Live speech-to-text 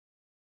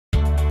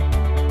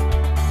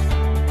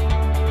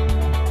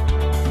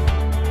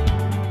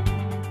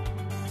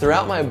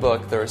Throughout my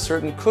book, there are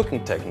certain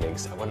cooking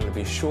techniques I wanted to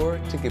be sure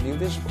to give you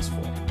visuals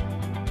for.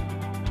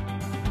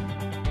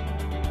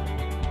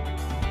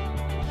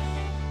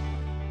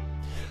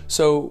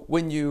 So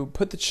when you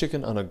put the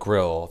chicken on a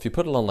grill, if you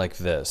put it on like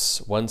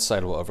this, one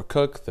side will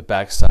overcook, the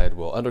back side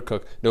will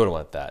undercook. No one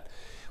wants that.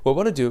 What we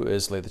want to do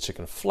is lay the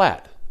chicken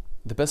flat.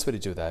 The best way to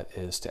do that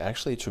is to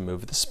actually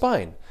remove the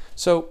spine.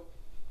 So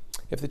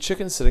if the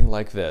chicken's sitting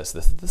like this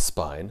is the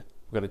spine,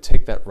 we're going to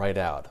take that right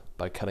out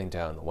by cutting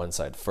down one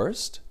side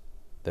first,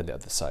 then the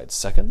other side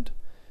second,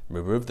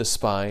 remove the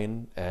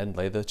spine, and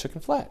lay the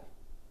chicken flat.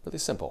 Really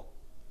simple.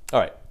 All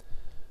right.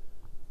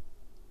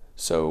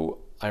 So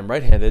I'm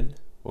right-handed.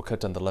 We'll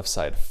cut down the left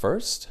side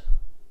first.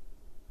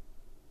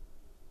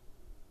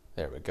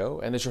 There we go.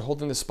 And as you're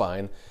holding the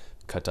spine,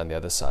 cut down the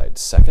other side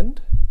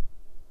second.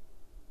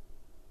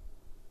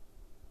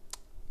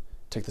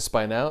 Take the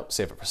spine out,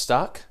 save it for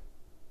stock,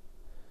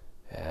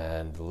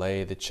 and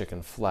lay the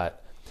chicken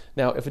flat.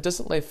 Now, if it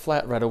doesn't lay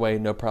flat right away,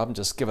 no problem.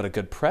 Just give it a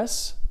good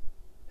press.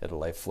 It'll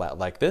lay flat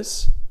like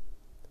this.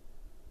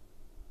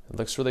 It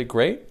looks really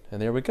great.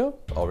 And there we go,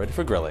 all ready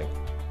for grilling.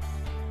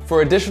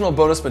 For additional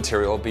bonus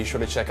material, be sure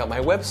to check out my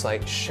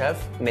website,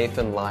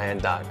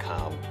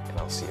 chefnathanlyon.com, and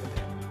I'll see you there.